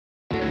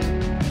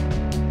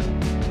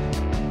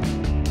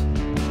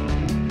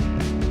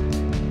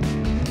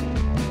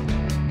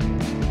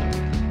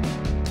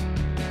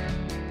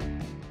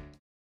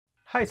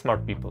Hi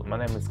smart people, my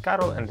name is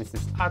Karol and this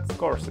is Ads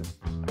Courses,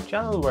 a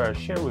channel where I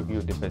share with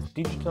you the best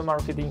digital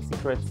marketing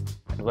secrets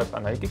and web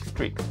analytics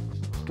tricks.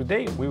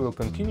 Today we will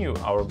continue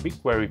our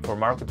BigQuery for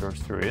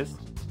Marketers series.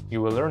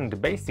 You will learn the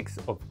basics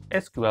of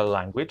SQL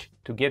language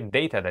to get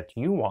data that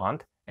you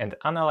want and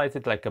analyze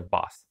it like a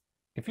boss.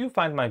 If you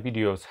find my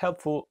videos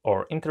helpful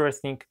or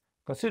interesting,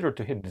 consider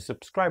to hit the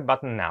subscribe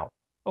button now.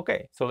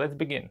 Okay, so let's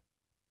begin.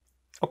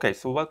 Okay,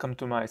 so welcome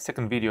to my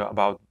second video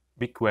about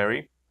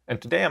BigQuery. And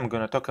today I'm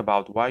going to talk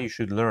about why you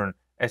should learn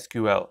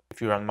SQL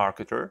if you're a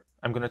marketer.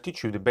 I'm going to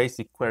teach you the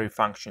basic query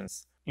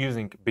functions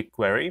using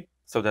BigQuery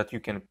so that you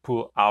can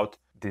pull out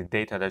the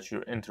data that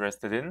you're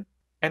interested in.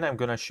 And I'm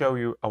going to show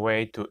you a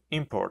way to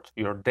import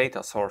your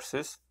data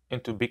sources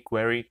into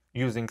BigQuery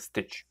using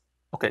Stitch.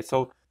 Okay,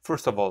 so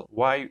first of all,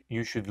 why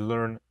you should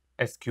learn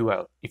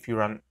SQL if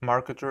you're a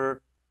marketer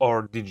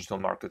or digital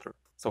marketer.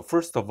 So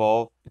first of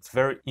all, it's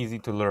very easy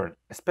to learn,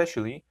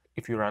 especially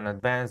if you're an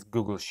advanced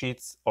Google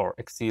Sheets or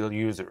Excel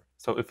user.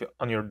 So if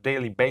on your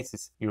daily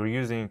basis you're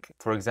using,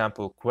 for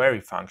example, query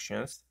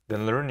functions,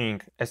 then learning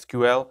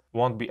SQL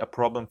won't be a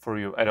problem for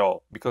you at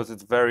all because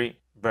it's very,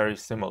 very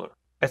similar.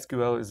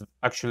 SQL is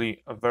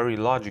actually a very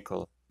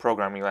logical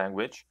programming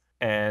language,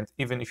 and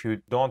even if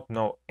you don't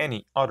know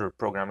any other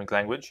programming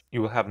language,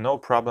 you will have no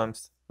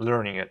problems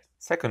learning it.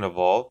 Second of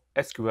all,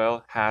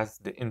 SQL has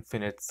the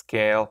infinite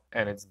scale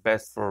and it's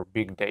best for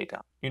big data.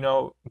 You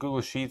know,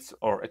 Google Sheets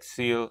or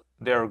Excel,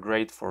 they are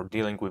great for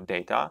dealing with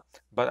data,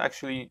 but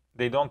actually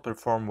they don't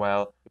perform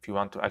well if you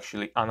want to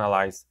actually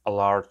analyze a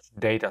large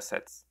data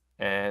sets.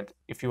 And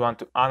if you want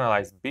to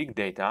analyze big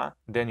data,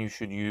 then you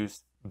should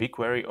use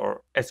BigQuery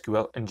or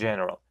SQL in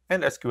general.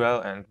 And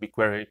SQL and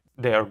BigQuery,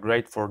 they are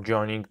great for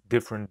joining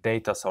different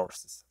data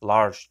sources,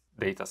 large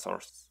data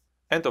sources.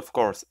 And of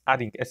course,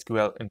 adding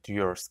SQL into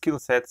your skill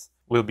sets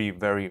will be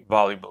very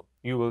valuable.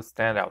 You will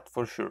stand out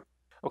for sure.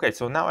 Okay,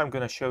 so now I'm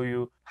going to show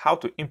you how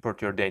to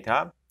import your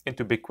data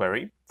into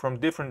BigQuery from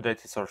different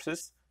data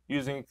sources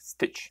using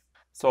Stitch.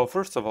 So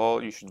first of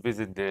all, you should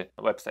visit the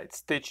website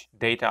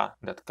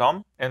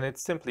stitchdata.com, and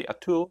it's simply a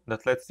tool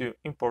that lets you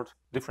import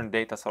different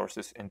data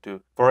sources into,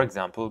 for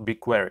example,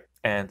 BigQuery.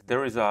 And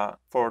there is a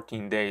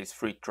 14 days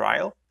free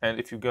trial. And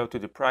if you go to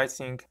the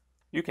pricing,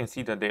 you can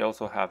see that they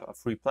also have a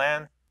free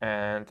plan,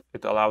 and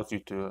it allows you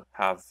to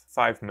have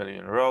 5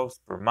 million rows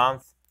per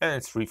month, and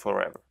it's free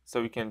forever.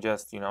 So you can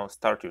just,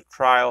 start your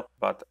trial,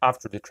 but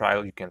after the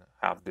trial, you can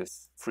have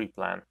this free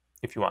plan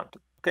if you want to.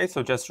 Okay,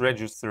 so just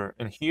register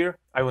in here.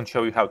 I won't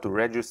show you how to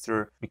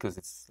register because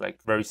it's like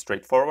very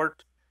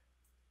straightforward.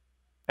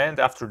 And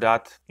after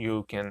that,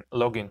 you can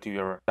log into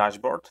your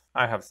dashboard.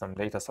 I have some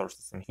data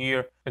sources in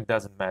here. It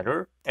doesn't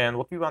matter. And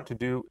what we want to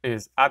do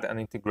is add an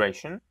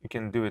integration. You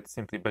can do it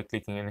simply by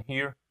clicking in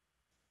here.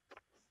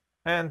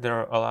 And there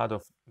are a lot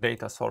of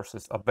data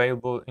sources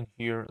available in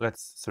here.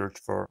 Let's search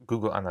for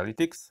Google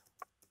Analytics.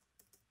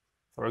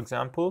 For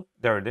example,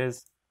 there it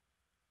is.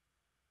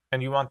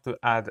 And you want to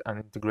add an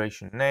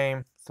integration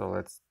name. So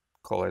let's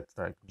call it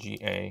like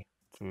GA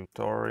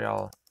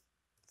tutorial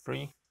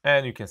 3.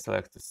 And you can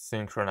select to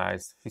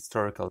synchronize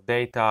historical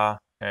data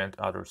and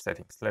other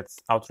settings. Let's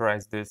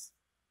authorize this.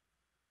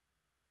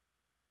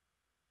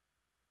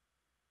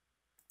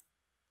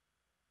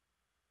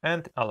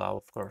 And allow,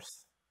 of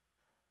course.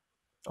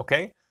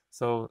 Okay,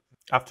 so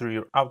after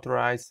you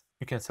authorize,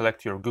 you can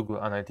select your Google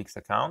Analytics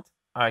account.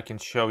 I can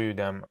show you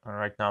them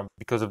right now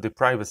because of the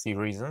privacy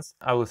reasons.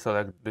 I will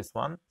select this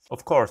one.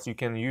 Of course, you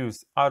can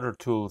use other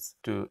tools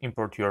to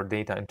import your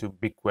data into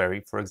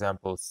BigQuery. For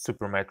example,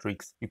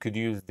 Supermetrics. You could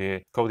use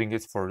the Coding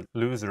is for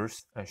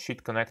Losers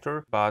sheet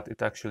connector, but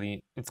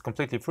it's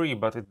completely free,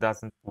 but it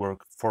doesn't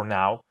work for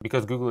now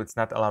because Google is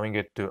not allowing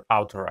it to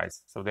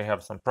authorize. So they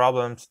have some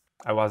problems.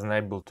 I wasn't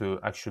able to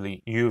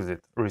actually use it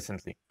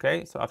recently.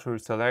 Okay, so after you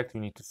select,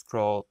 you need to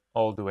scroll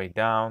all the way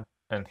down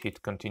and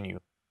hit continue.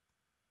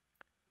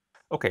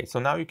 Okay, so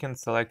now you can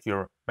select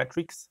your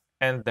metrics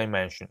and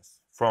dimensions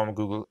from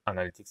Google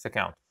Analytics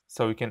account.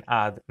 So you can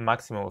add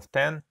maximum of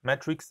 10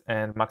 metrics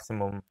and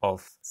maximum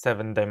of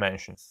 7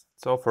 dimensions.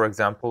 So for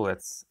example,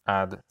 let's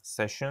add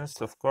sessions,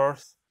 of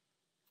course.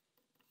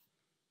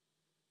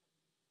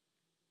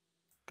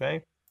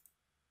 Okay.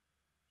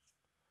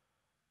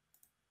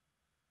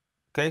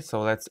 Okay,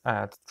 so let's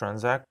add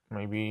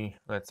maybe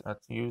let's add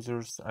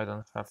users. I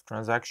don't have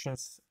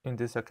transactions in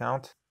this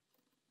account.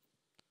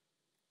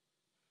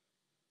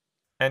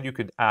 And you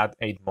could add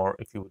 8 more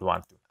if you would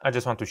want to. I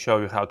just want to show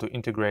you how to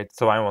integrate,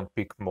 so I won't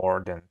pick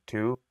more than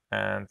 2.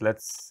 And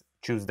let's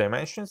choose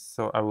dimensions.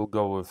 So I will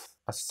go with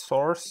a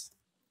source.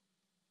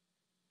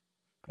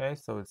 Okay,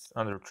 so it's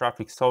under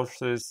traffic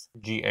sources,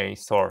 GA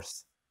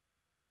source.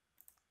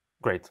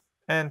 Great.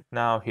 And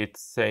now hit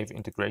save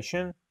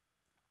integration.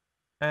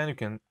 And you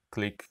can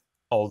click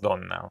all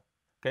done now.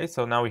 Okay,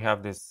 so now we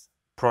have this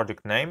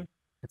project name.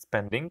 It's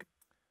pending.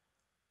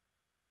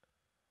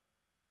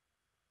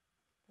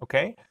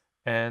 Okay.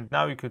 And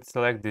now you could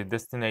select the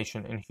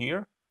destination in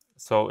here.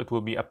 So it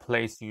will be a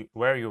place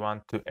where you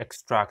want to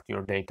extract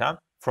your data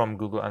from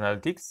Google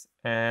Analytics.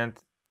 And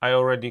I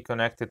already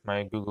connected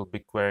my Google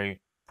BigQuery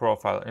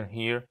profile in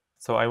here.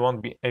 So I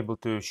won't be able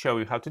to show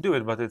you how to do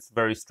it, but it's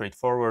very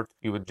straightforward.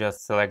 You would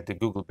just select the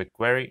Google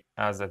BigQuery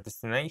as a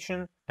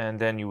destination, and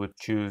then you would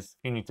choose,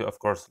 you need to of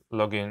course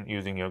log in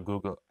using your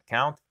Google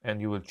account, and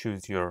you will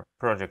choose your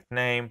project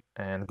name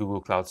and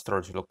Google Cloud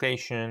Storage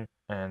location,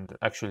 and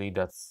actually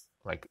that's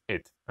like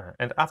it.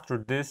 And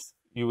after this,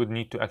 you would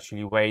need to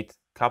actually wait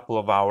a couple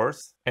of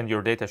hours, and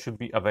your data should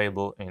be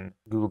available in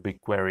Google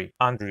BigQuery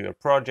under your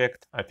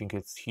project. I think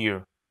it's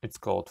here. It's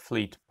called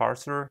Fleet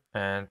Parser,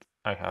 and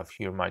I have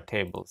here my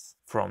tables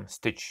from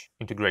Stitch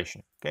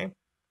integration. Okay,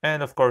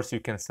 and of course you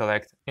can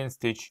select in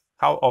Stitch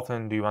how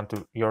often do you want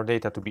your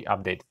data to be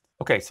updated.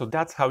 Okay, so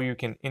that's how you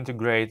can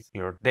integrate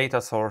your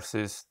data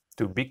sources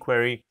to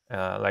BigQuery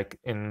like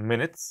in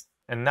minutes.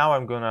 And now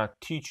I'm gonna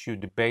teach you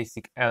the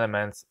basic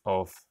elements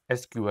of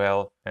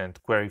SQL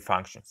and query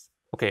functions.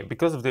 Okay,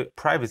 because of the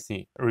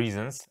privacy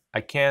reasons,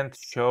 I can't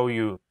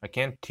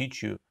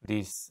teach you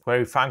these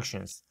query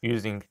functions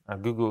using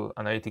Google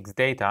Analytics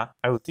data.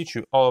 I will teach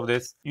you all of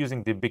this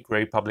using the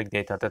BigQuery public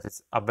data that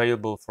is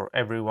available for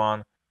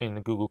everyone in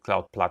the Google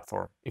Cloud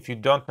Platform. If you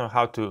don't know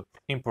how to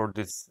import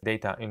this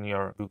data in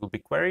your Google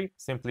BigQuery,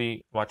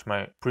 simply watch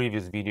my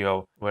previous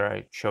video where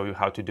I show you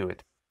how to do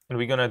it. And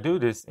we're gonna do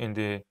this in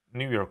the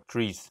New York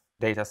trees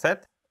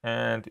dataset,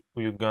 and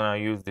we're gonna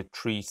use the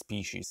tree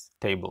species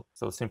table.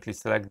 So simply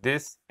select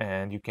this,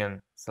 and you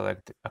can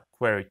select a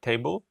query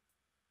table.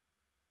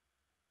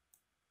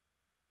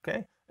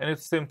 Okay, and it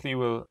simply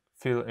will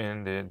fill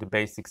in the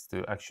basics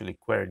to actually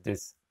query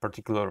this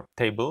particular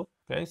table.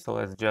 Okay, so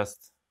let's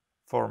just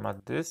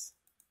format this.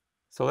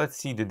 So let's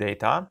see the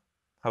data,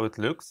 how it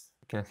looks.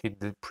 You can hit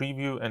the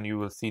preview and you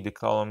will see the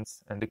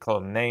columns and the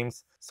column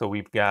names. So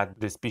we've got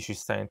the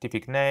species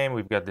scientific name,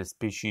 we've got the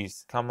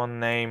species common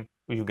name,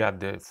 we've got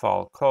the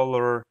fall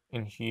color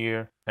in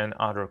here and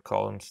other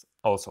columns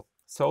also.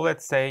 So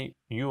let's say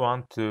you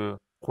want to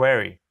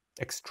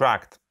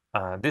extract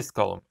this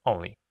column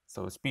only.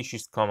 So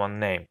species common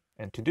name.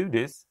 And to do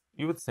this,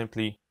 you would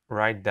simply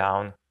write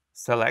down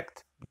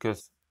select,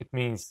 because it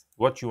means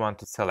what you want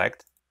to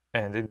select.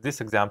 And in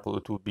this example,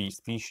 it would be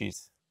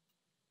species.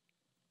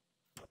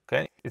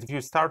 Okay, if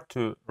you start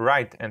to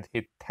write and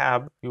hit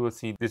tab, you will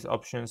see these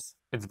options.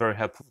 It's very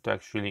helpful to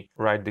actually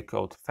write the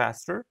code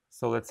faster.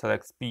 So let's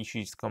select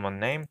species common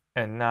name.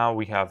 And now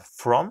we have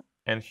from,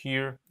 and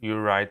here you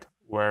write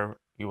where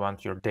you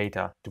want your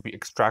data to be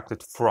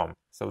extracted from.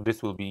 So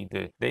this will be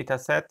the data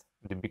set,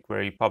 the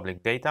BigQuery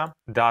public data,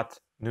 dot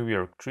New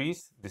York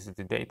trees. This is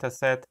the data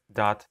set,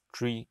 dot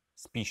tree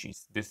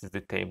species. This is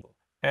the table.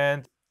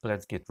 And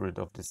let's get rid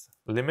of this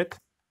limit.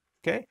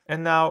 Okay,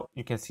 and now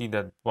you can see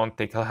that it won't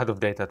take a lot of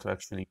data to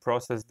actually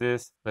process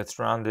this. Let's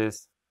run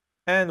this,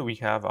 and we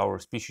have our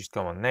species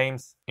common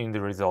names in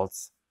the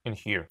results in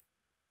here.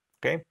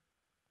 Okay,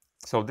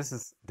 so this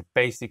is the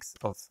basics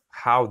of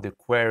how the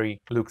query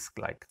looks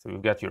like. So you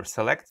got your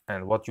select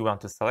and what you want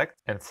to select,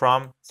 and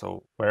from,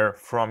 so where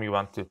from you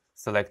want to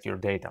select your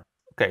data.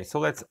 Okay, so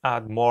let's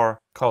add more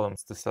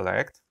columns to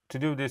select. To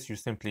do this, you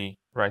simply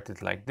write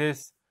it like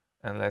this,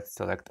 and let's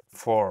select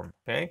form,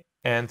 okay,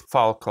 and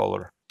fall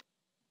color.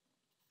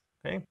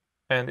 Okay,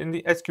 and in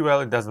the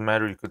SQL, it doesn't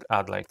matter. You could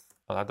add like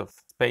a lot of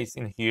space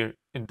in here.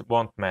 It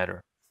won't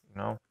matter, you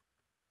know.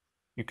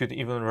 You could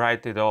even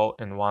write it all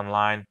in one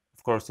line.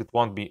 Of course, it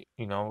won't be,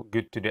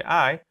 good to the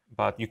eye,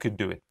 but you could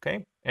do it,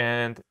 okay?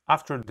 And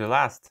after the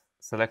last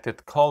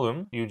selected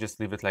column, you just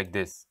leave it like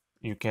this.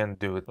 You can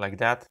do it like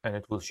that, and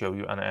it will show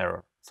you an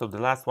error. So the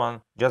last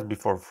one, just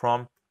before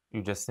from,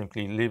 you just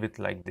simply leave it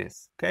like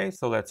this. Okay,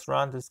 so let's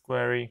run this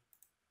query.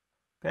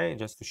 Okay,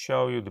 just to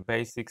show you the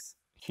basics.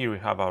 Here we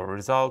have our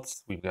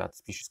results. We've got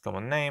species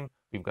common name,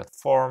 we've got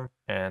form,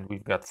 and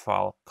we've got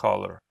file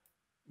color.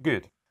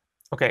 Good.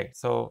 Okay,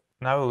 so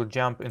now we'll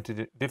jump into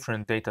the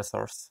different data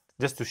source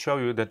just to show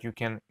you that you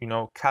can,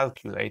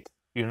 calculate.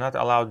 You're not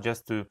allowed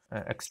just to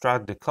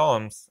extract the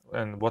columns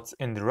and what's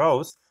in the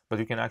rows, but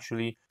you can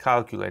actually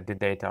calculate the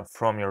data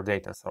from your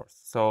data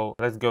source. So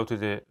let's go to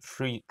the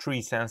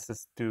tree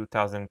census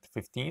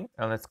 2015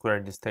 and let's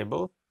query this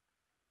table.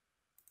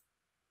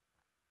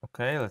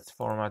 Okay, let's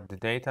format the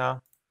data.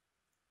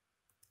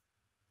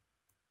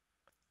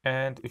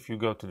 And if you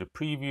go to the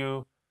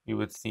preview, you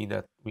would see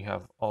that we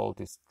have all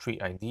these tree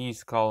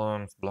IDs,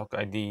 columns, block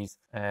IDs.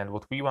 And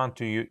what we want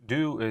to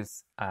do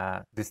is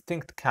a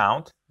distinct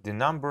count, the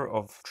number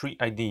of tree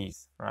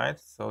IDs, right?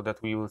 So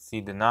that we will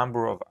see the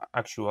number of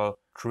actual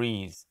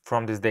trees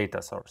from this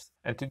data source.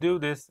 And to do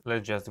this,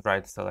 let's just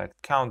select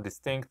count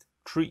distinct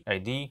tree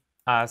ID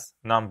as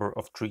number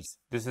of trees.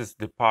 This is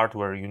the part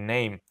where you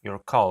name your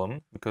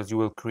column, because you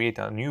will create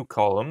a new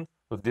column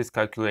with this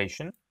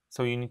calculation.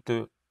 So you need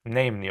to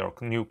name your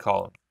new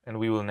column, and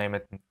we will name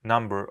it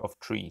number of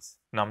trees,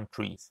 num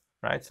trees,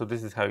 right? So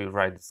this is how you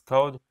write this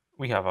code.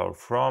 We have our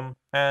from,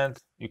 and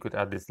you could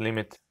add this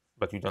limit,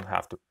 but you don't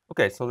have to.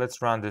 Okay, so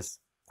let's run this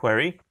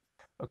query.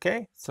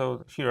 Okay,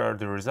 so here are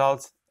the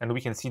results, and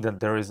we can see that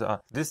there is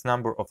this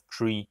number of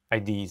tree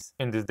IDs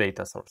in this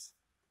data source.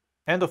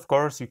 And of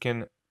course, you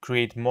can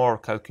create more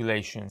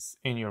calculations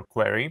in your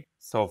query.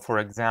 So for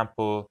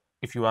example,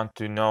 if you want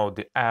to know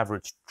the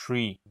average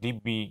tree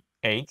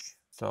dbh,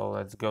 so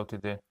let's go to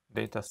the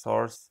data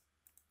source.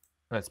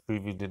 Let's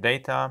preview the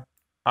data.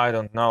 I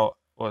don't know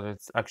what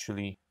it's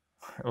actually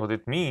what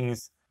it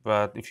means,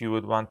 but if you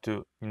would want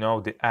to know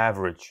the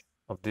average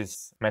of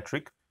this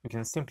metric, you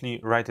can simply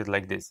write it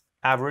like this: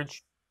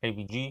 average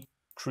avg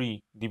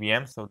tree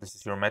dbm. So this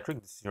is your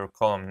metric, this is your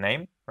column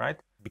name, right?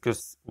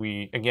 Because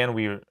we're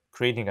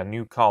creating a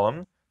new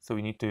column, so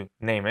we need to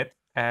name it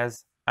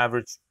as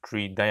average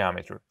tree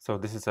diameter. So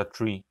this is a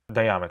tree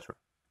diameter,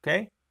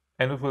 okay?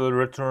 And it will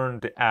return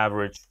the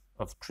average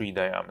of tree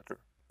diameter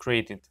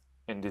created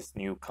in this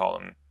new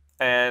column.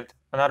 And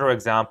another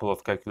example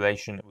of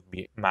calculation would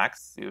be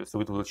max.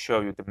 So it will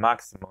show you the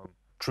maximum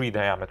tree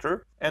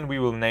diameter, and we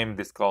will name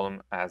this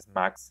column as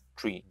max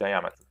tree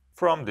diameter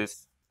from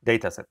this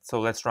dataset. So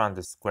let's run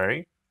this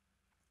query.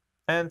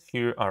 And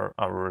here are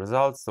our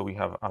results. So we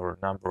have our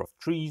number of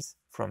trees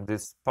from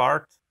this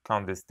part,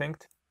 count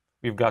distinct.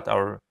 We've got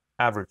our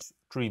average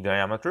tree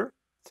diameter.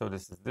 So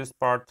this is this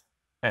part,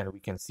 and we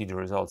can see the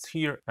results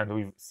here. And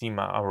we've seen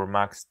our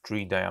max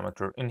tree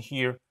diameter in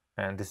here.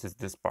 And this is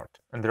this part.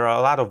 And there are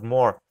a lot of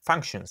more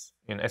functions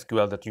in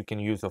SQL that you can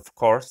use, of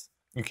course.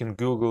 You can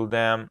Google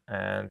them,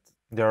 and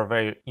they are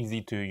very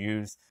easy to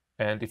use.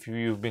 And if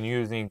you've been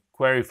using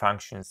query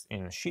functions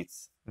in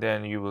Sheets,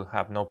 then you will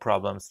have no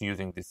problems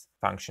using these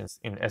functions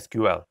in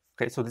SQL.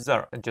 Okay, so these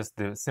are just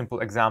the simple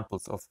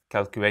examples of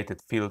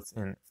calculated fields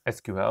in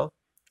SQL.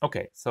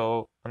 Okay,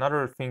 so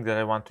another thing that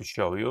I want to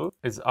show you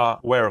is a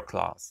where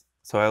clause.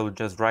 So I will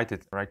just write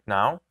it right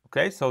now.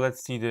 Okay, so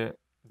let's see the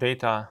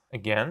data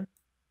again.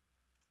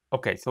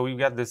 Okay, so we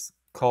got this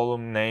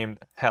column named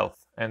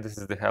health, and this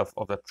is the health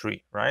of the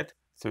tree, right?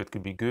 So it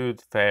could be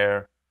good,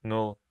 fair,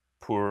 null,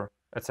 poor,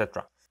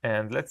 etc.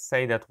 And let's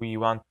say that we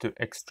want to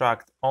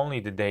extract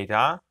only the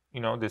data,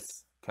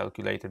 this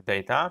calculated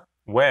data,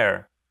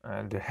 where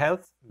the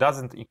health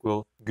doesn't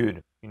equal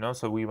good,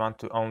 so we want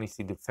to only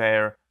see the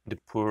fair, the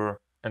poor,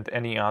 and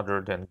any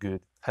other than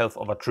good health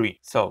of a tree.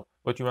 So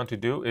what you want to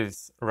do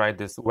is write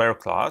this where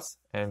clause,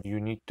 and you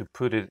need to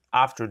put it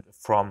after the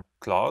from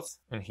clause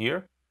in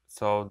here.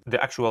 So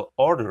the actual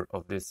order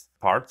of these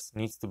parts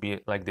needs to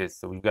be like this.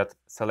 So we've got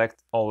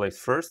select always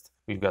first,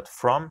 we've got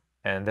from,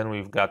 and then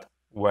we've got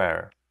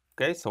where.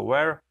 Okay, so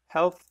where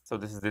health, so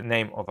this is the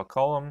name of a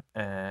column,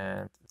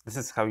 and this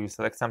is how you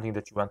select something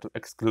that you want to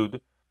exclude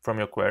from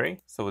your query.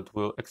 So it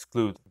will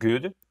exclude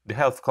good. The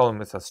health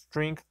column is a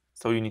string,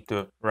 so you need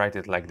to write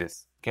it like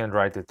this. You can't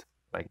write it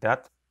like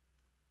that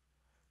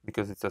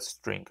because it's a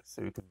string.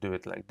 So you could do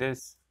it like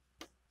this.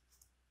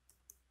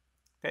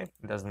 Okay,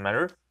 it doesn't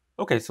matter.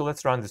 Okay, so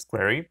let's run this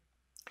query.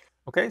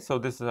 Okay, so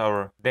this is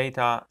our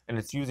data, and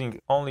it's using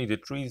only the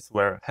trees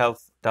where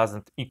health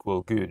doesn't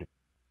equal good.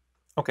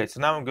 Okay, so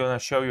now I'm going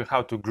to show you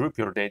how to group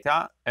your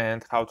data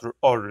and how to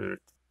order it.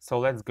 So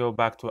let's go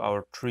back to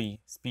our tree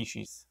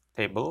species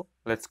table.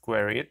 Let's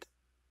query it.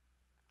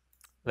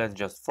 Let's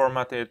just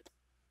format it.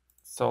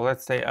 So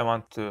let's say I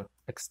want to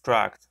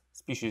extract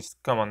species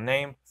common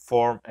name,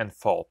 form, and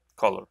fall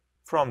color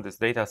from this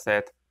data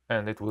set,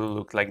 and it will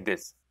look like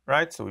this,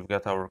 right? So we've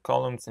got our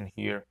columns in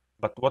here,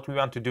 but what we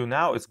want to do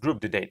now is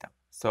group the data.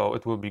 So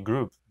it will be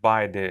grouped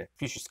by the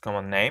species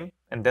common name,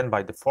 and then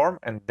by the form,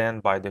 and then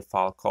by the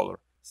file color.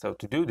 So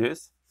to do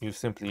this, you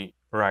simply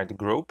write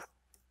group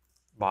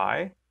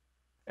by,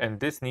 and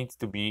this needs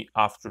to be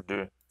after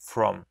the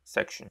from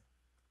section.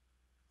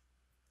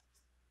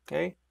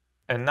 Okay,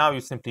 and now you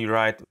simply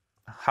write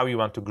how you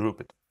want to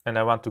group it. And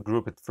I want to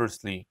group it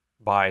firstly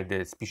by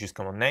the species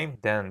common name,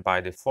 then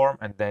by the form,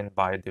 and then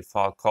by the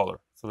file color.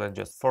 So let's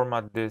just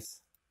format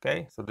this.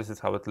 Okay, so this is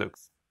how it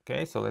looks.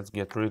 Okay, so let's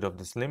get rid of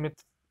this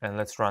limit and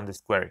let's run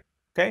this query.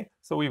 Okay,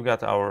 so we've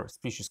got our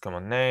species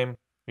common name,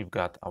 we've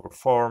got our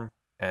form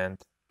and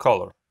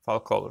color,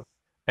 file color.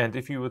 And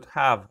if you would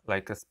have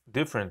like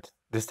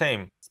the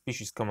same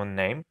species common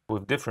name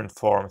with different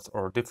forms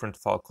or different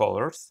file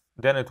colors,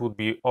 then it would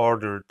be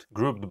ordered,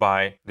 grouped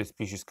by the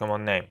species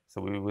common name.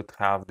 So we would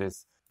have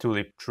this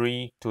tulip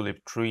tree,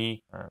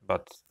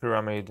 but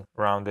pyramid,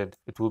 rounded,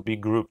 it will be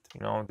grouped.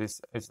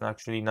 This is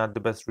actually not the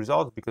best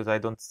result because I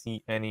don't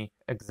see any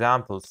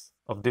examples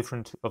of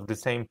the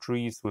same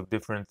trees with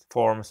different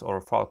forms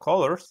or file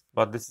colors,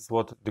 but this is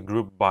what the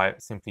group by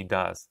simply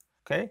does.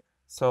 Okay,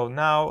 so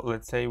now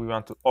let's say we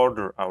want to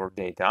order our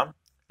data,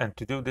 and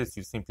to do this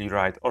you simply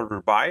write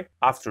order by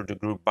after the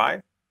group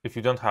by. If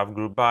you don't have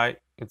group by,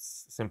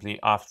 it's simply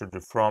after the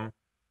from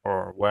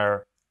or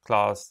where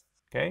clause.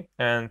 Okay,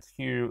 and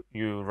here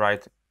you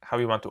write how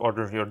you want to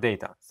order your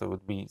data. So it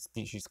would be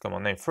species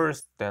common name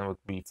first, then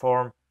would be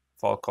form,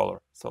 file color.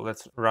 So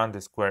let's run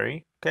this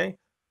query. Okay,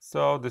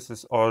 so this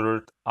is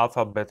ordered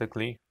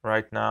alphabetically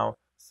right now.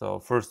 So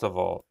first of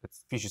all, it's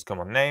species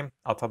common name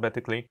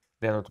alphabetically,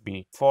 then it would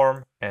be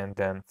form, and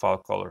then file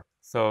color.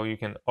 So you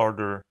can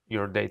order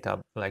your data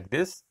like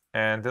this.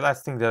 And the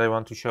last thing that I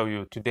want to show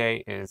you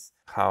today is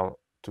how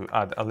to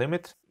add a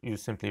limit. You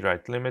simply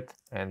write limit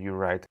and you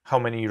write how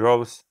many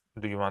rows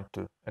do you want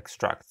to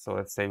extract. So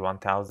let's say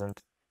 1000.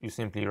 You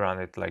simply run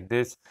it like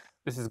this.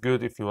 This is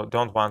good if you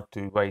don't want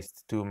to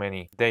waste too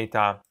many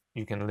data.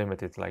 You can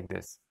limit it like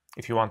this.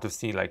 If you want to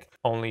see like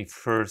only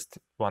first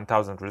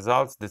 1000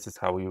 results, this is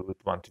how you would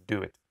want to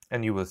do it.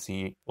 And you will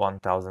see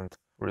 1000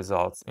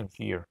 results in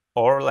here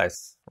or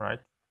less, right?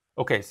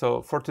 Okay,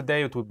 so for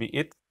today it would be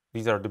it.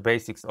 These are the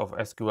basics of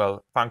SQL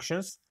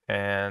functions,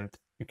 and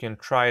you can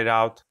try it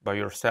out by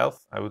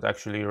yourself. I would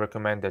actually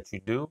recommend that you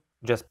do.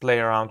 Just play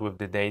around with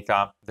the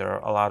data. There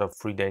are a lot of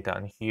free data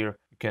in here.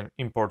 You can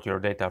import your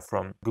data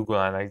from Google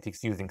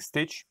Analytics using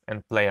Stitch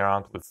and play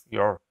around with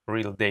your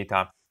real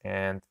data.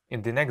 And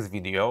in the next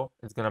video,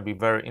 it's going to be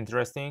very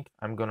interesting.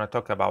 I'm going to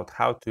talk about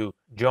how to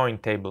join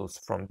tables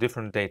from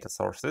different data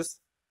sources,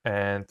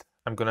 and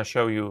I'm going to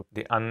show you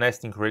the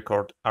unnesting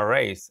record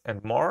arrays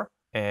and more.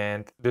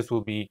 And this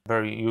will be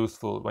very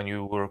useful when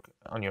you work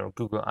on your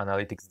Google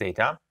Analytics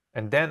data.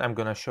 And then I'm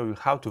going to show you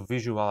how to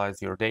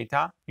visualize your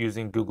data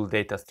using Google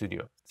Data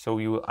Studio. So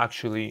you will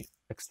actually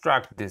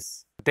extract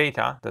this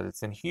data that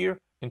is in here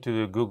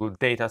into the Google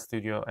Data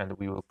Studio, and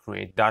we will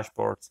create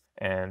dashboards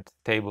and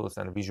tables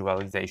and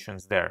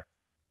visualizations there.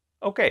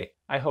 Okay,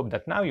 I hope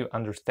that now you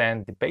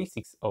understand the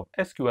basics of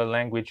SQL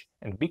language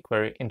and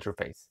BigQuery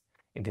interface.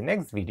 In the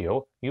next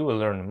video, you will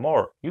learn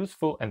more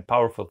useful and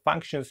powerful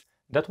functions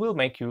that will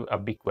make you a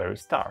BigQuery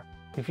star.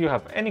 If you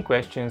have any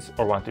questions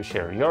or want to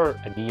share your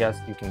ideas,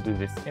 you can do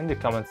this in the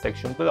comment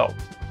section below.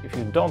 If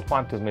you don't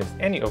want to miss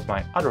any of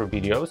my other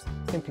videos,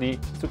 simply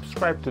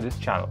subscribe to this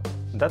channel.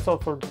 That's all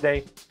for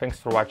today. Thanks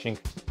for watching.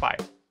 Bye.